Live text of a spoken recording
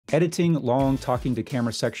Editing long talking to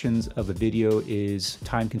camera sections of a video is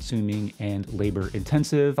time-consuming and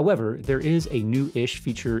labor-intensive. However, there is a new-ish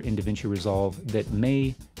feature in DaVinci Resolve that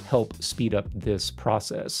may help speed up this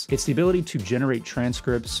process. It's the ability to generate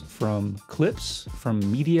transcripts from clips,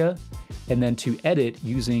 from media, and then to edit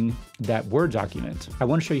using that Word document. I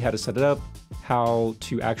want to show you how to set it up, how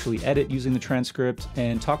to actually edit using the transcript,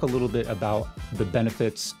 and talk a little bit about the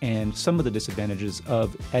benefits and some of the disadvantages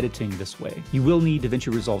of editing this way. You will need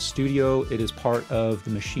DaVinci Resolve Studio. It is part of the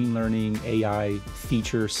machine learning AI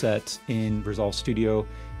feature set in Resolve Studio,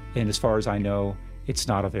 and as far as I know, it's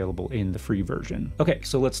not available in the free version. Okay,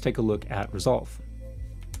 so let's take a look at Resolve.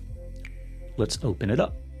 Let's open it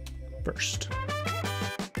up first.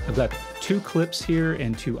 I've got 2 clips here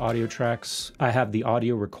and 2 audio tracks. I have the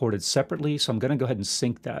audio recorded separately, so I'm gonna go ahead and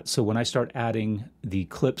sync that. So when I start adding the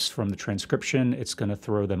clips from the transcription, it's gonna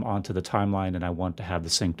throw them onto the timeline, and I want to have the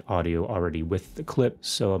synced audio already with the clip.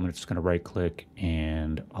 So I'm just gonna right click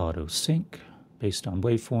and auto sync based on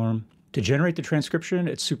waveform. To generate the transcription,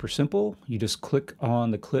 it's super simple. You just click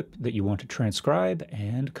on the clip that you want to transcribe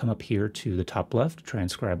and come up here to the top left,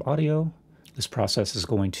 transcribe audio. This process is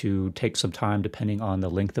going to take some time depending on the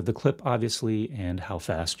length of the clip, obviously, and how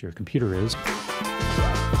fast your computer is.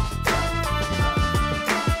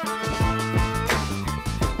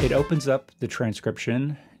 It opens up the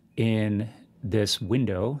transcription in this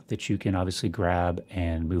window that you can obviously grab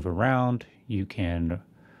and move around. You can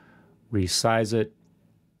resize it.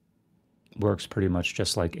 Works pretty much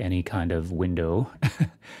just like any kind of window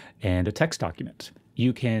and a text document.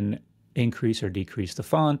 You can increase or decrease the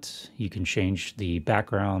font. You can change the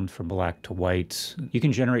background from black to white. You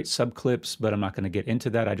can generate subclips, but I'm not going to get into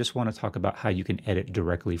that. I just want to talk about how you can edit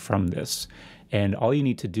directly from this. And all you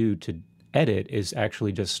need to do to edit is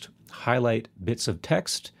actually just highlight bits of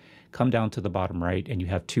text, come down to the bottom right, and you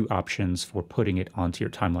have 2 options for putting it onto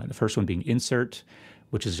your timeline. The first one being insert,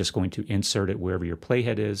 which is just going to insert it wherever your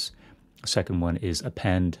playhead is. The second one is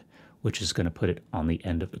append, which is going to put it on the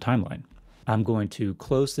end of the timeline. I'm going to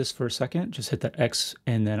close this for a second, just hit the X,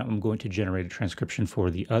 and then I'm going to generate a transcription for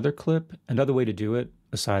the other clip. Another way to do it,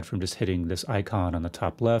 aside from just hitting this icon on the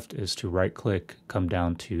top left, is to right-click, come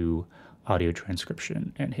down to audio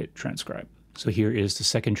transcription, and hit transcribe. So here is the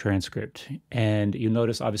second transcript, and you'll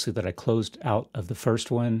notice obviously that I closed out of the first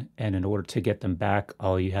one, and in order to get them back,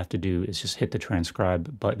 all you have to do is just hit the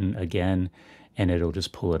transcribe button again, and it'll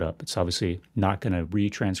just pull it up. It's obviously not going to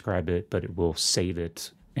retranscribe it, but it will save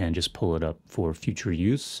it and just pull it up for future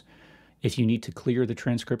use. If you need to clear the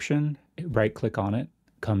transcription, right-click on it,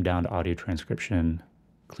 come down to audio transcription,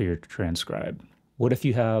 clear transcribe. What if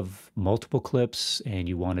you have multiple clips and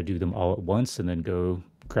you want to do them all at once and then go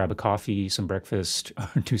grab a coffee, some breakfast,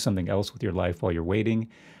 or do something else with your life while you're waiting?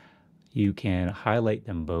 You can highlight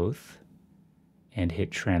them both and hit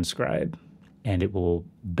transcribe, and it will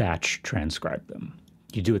batch transcribe them.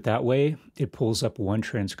 You do it that way, it pulls up one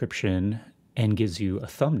transcription and gives you a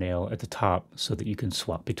thumbnail at the top so that you can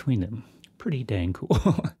swap between them. Pretty dang cool.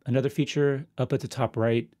 Another feature up at the top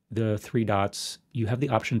right, the 3 dots, you have the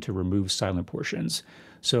option to remove silent portions.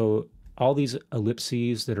 So all these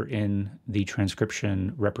ellipses that are in the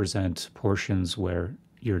transcription represent portions where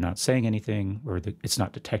you're not saying anything, or it's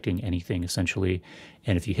not detecting anything essentially.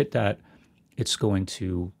 And if you hit that, it's going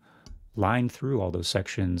to line through all those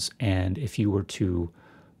sections. And if you were to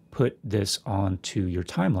put this onto your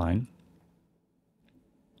timeline,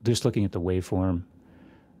 just looking at the waveform,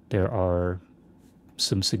 there are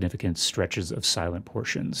some significant stretches of silent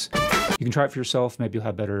portions. You can try it for yourself. Maybe you'll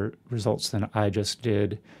have better results than I just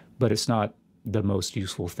did, but it's not the most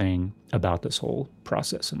useful thing about this whole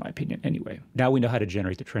process, in my opinion, anyway. Now we know how to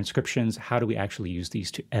generate the transcriptions. How do we actually use these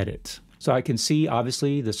to edit? So I can see,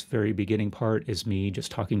 obviously, this very beginning part is me just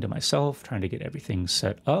talking to myself, trying to get everything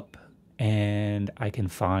set up, and I can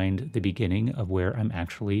find the beginning of where I'm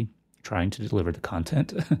actually trying to deliver the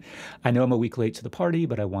content. I know I'm a week late to the party,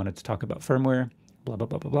 but I wanted to talk about firmware, blah, blah,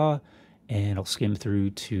 blah, blah, blah, and I'll skim through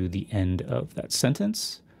to the end of that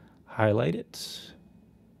sentence, highlight it,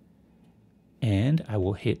 and I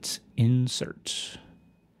will hit insert.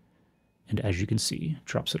 And as you can see, it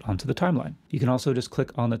drops it onto the timeline. You can also just click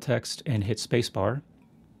on the text and hit spacebar.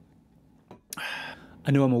 I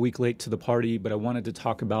know I'm a week late to the party, but I wanted to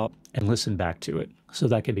talk about and listen back to it. So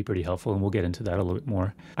that can be pretty helpful, and we'll get into that a little bit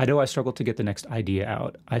more. I know I struggle to get the next idea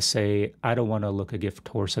out. I say, I don't want to look a gift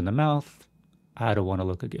horse in the mouth. I don't want to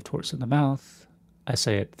look a gift horse in the mouth. I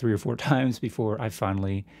say it 3 or 4 times before I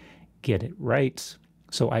finally get it right.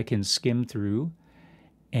 So I can skim through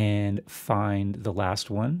and find the last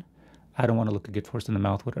one. I don't want to look a gift horse in the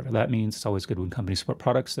mouth, whatever that means. It's always good when companies support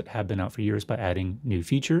products that have been out for years by adding new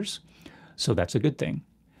features. So that's a good thing.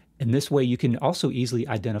 And this way you can also easily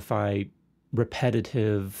identify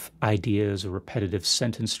repetitive ideas or repetitive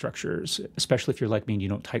sentence structures, especially if you're like me and you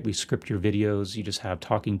don't tightly script your videos, you just have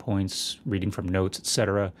talking points, reading from notes,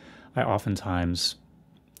 etc. I oftentimes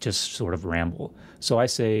just sort of ramble. So I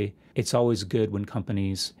say, it's always good when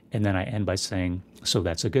companies, and then I end by saying, so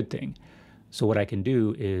that's a good thing. So what I can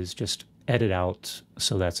do is just edit out,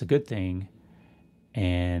 so that's a good thing,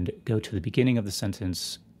 and go to the beginning of the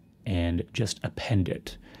sentence and just append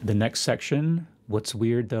it. The next section, what's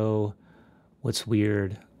weird though, what's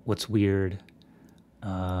weird, what's weird,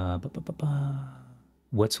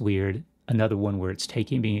 what's weird, another one where it's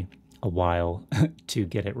taking me a while to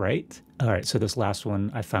get it right. All right, so this last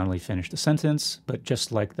one, I finally finished the sentence, but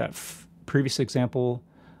just like that previous example,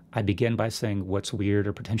 I begin by saying what's weird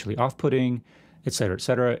or potentially off-putting,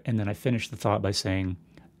 etc., and then I finish the thought by saying,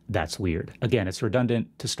 that's weird. Again, it's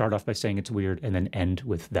redundant to start off by saying it's weird and then end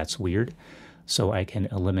with that's weird. So I can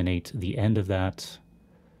eliminate the end of that.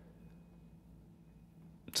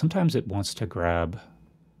 Sometimes it wants to grab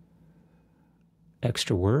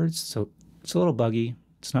extra words, so it's a little buggy.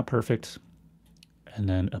 It's not perfect. And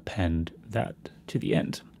then append that to the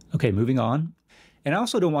end. Okay, moving on. And I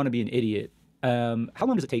also don't want to be an idiot. How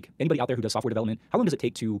long does it take, anybody out there who does software development, how long does it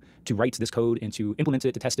take to write this code and to implement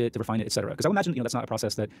it, to test it, to refine it, etc.? Because I would imagine, that's not a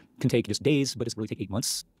process that can take just days, but it's really take 8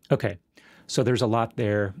 months. Okay, so there's a lot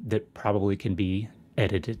there that probably can be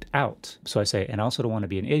edited out. So I say, and I also don't want to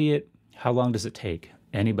be an idiot. How long does it take?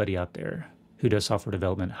 Anybody out there who does software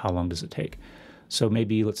development, how long does it take? So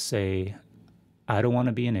maybe let's say, I don't want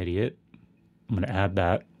to be an idiot. I'm going to add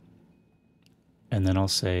that. And then I'll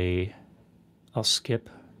say, I'll skip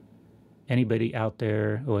anybody out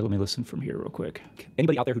there. Oh, let me listen from here real quick.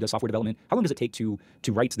 Anybody out there who does software development, how long does it take to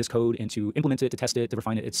write this code and to implement it, to test it, to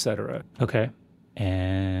refine it, etc.? Okay.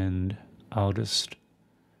 And I'll just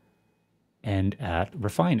end at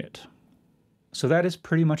refine it. So that is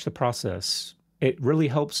pretty much the process. It really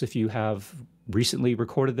helps if you have recently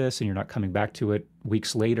recorded this and you're not coming back to it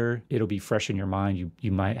weeks later. It'll be fresh in your mind.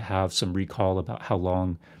 You might have some recall about how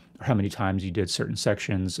long or how many times you did certain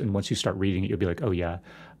sections. And once you start reading it, you'll be like, oh yeah,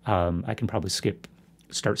 I can probably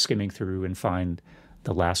start skimming through and find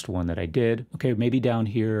the last one that I did. Okay, maybe down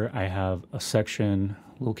here I have a section.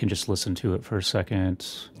 We can just listen to it for a second.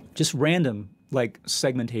 Just random, like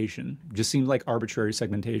segmentation. Just seems like arbitrary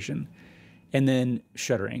segmentation. And then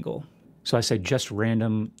shutter angle. So I say just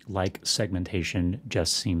random like segmentation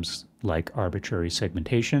just seems like arbitrary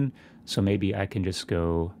segmentation. So maybe I can just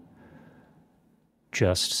go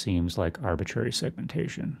just seems like arbitrary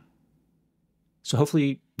segmentation. So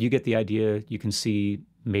hopefully you get the idea. You can see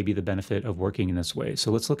maybe the benefit of working in this way.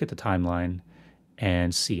 So let's look at the timeline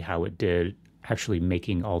and see how it did actually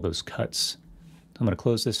making all those cuts. I'm going to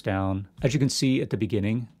close this down. As you can see at the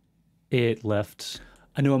beginning, it left,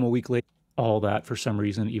 I know I'm a week late. All that for some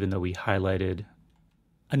reason, even though we highlighted,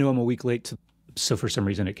 I know I'm a week late, so for some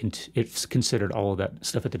reason it's considered all of that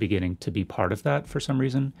stuff at the beginning to be part of that for some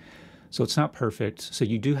reason. So it's not perfect. So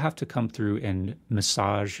you do have to come through and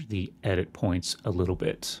massage the edit points a little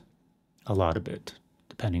bit, a lot of it,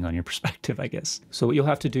 depending on your perspective, I guess. So what you'll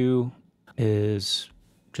have to do is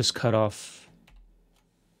just cut off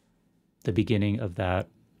the beginning of that.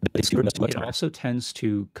 It also tends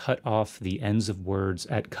to cut off the ends of words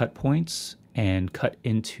at cut points and cut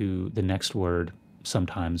into the next word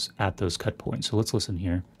sometimes at those cut points. So let's listen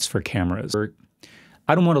here. It's for cameras.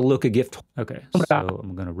 I don't want to look a gift. Okay, so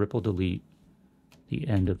I'm going to ripple delete the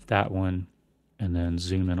end of that one and then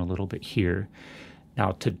zoom in a little bit here.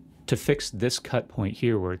 Now to fix this cut point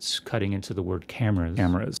here where it's cutting into the word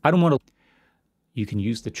cameras, I don't want to, you can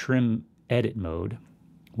use the trim edit mode,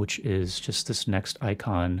 which is just this next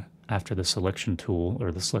icon after the selection tool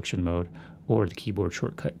or the selection mode or the keyboard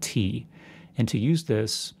shortcut T. And to use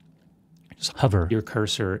this, just hover your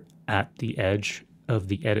cursor at the edge of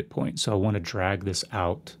the edit point. So I want to drag this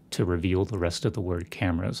out to reveal the rest of the word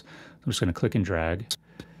cameras. I'm just going to click and drag.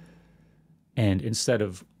 And instead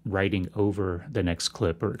of writing over the next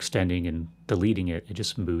clip or extending and deleting it, it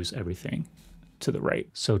just moves everything to the right.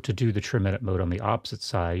 So to do the trim edit mode on the opposite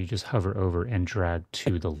side, you just hover over and drag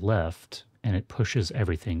to the left and it pushes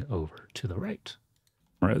everything over to the right.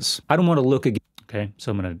 I don't want to look again. Okay,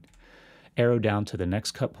 so I'm going to arrow down to the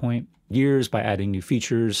next cut point. Gears by adding new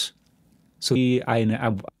features. So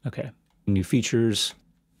okay, new features.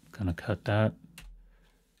 Gonna cut that.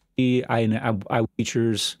 I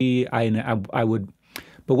would,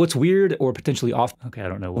 but what's weird or potentially off? Okay, I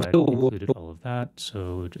don't know why I included all of that.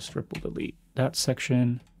 So just ripple delete that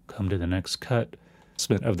section. Come to the next cut.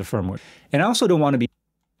 Announcement of the firmware, and I also don't want to be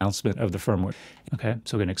announcement of the firmware. Okay,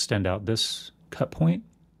 so we're gonna extend out this cut point.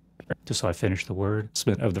 just so I finish the word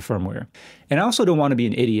of the firmware. And I also don't want to be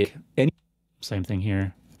an idiot. Same thing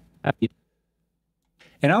here.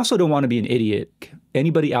 And I also don't want to be an idiot.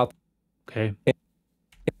 Anybody out there, okay?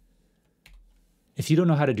 If you don't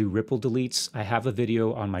know how to do ripple deletes, I have a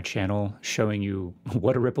video on my channel showing you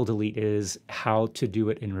what a ripple delete is, how to do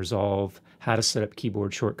it in Resolve, how to set up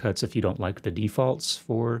keyboard shortcuts if you don't like the defaults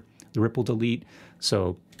for the ripple delete.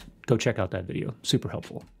 So go check out that video, super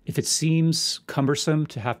helpful. If it seems cumbersome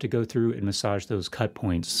to have to go through and massage those cut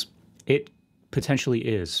points, it potentially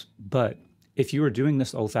is. But if you are doing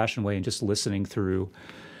this the old-fashioned way and just listening through,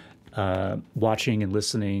 watching and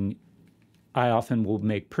listening, I often will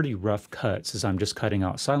make pretty rough cuts as I'm just cutting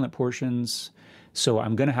out silent portions. So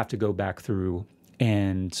I'm going to have to go back through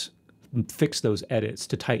and fix those edits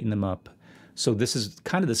to tighten them up. So this is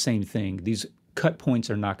kind of the same thing. These cut points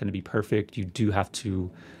are not going to be perfect. You do have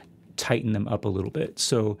to tighten them up a little bit.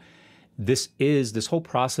 So this whole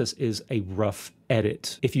process is a rough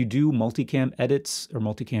edit. If you do multicam edits or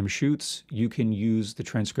multicam shoots, you can use the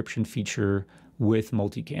transcription feature with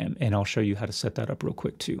multicam, and I'll show you how to set that up real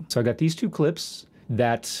quick too. So I got these two clips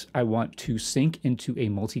that I want to sync into a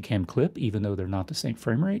multicam clip, even though they're not the same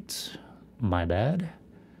frame rate. My bad.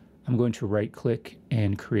 I'm going to right click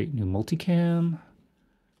and create new multicam.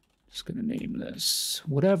 Just gonna name this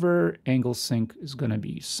whatever. Angle sync is gonna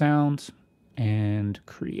be sound, and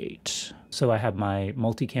create. So I have my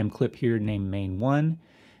multicam clip here named main 1,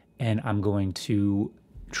 and I'm going to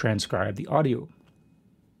transcribe the audio.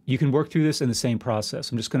 You can work through this in the same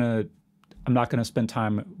process. I'm not gonna spend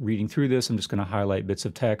time reading through this. I'm just gonna highlight bits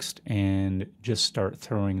of text and just start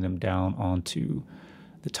throwing them down onto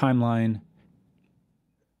the timeline.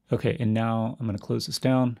 Okay, and now I'm gonna close this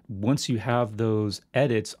down. Once you have those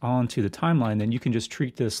edits onto the timeline, then you can just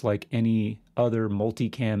treat this like any other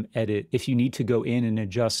multicam edit. If you need to go in and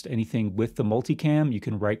adjust anything with the multicam, you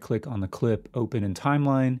can right click on the clip, open in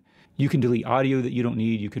timeline. You can delete audio that you don't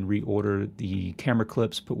need. You can reorder the camera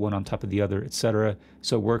clips, put one on top of the other, etc.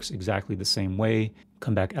 So it works exactly the same way.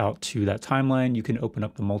 Come back out to that timeline. You can open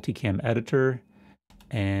up the multicam editor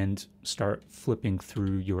and start flipping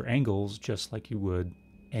through your angles just like you would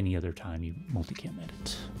any other time you multicam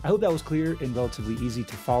edit. I hope that was clear and relatively easy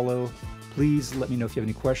to follow. Please let me know if you have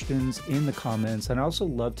any questions in the comments. And I also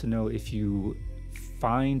love to know if you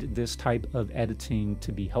find this type of editing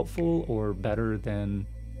to be helpful or better than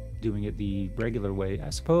doing it the regular way,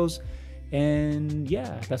 I suppose. And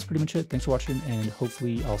yeah, that's pretty much it. Thanks for watching, and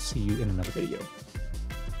hopefully I'll see you in another video.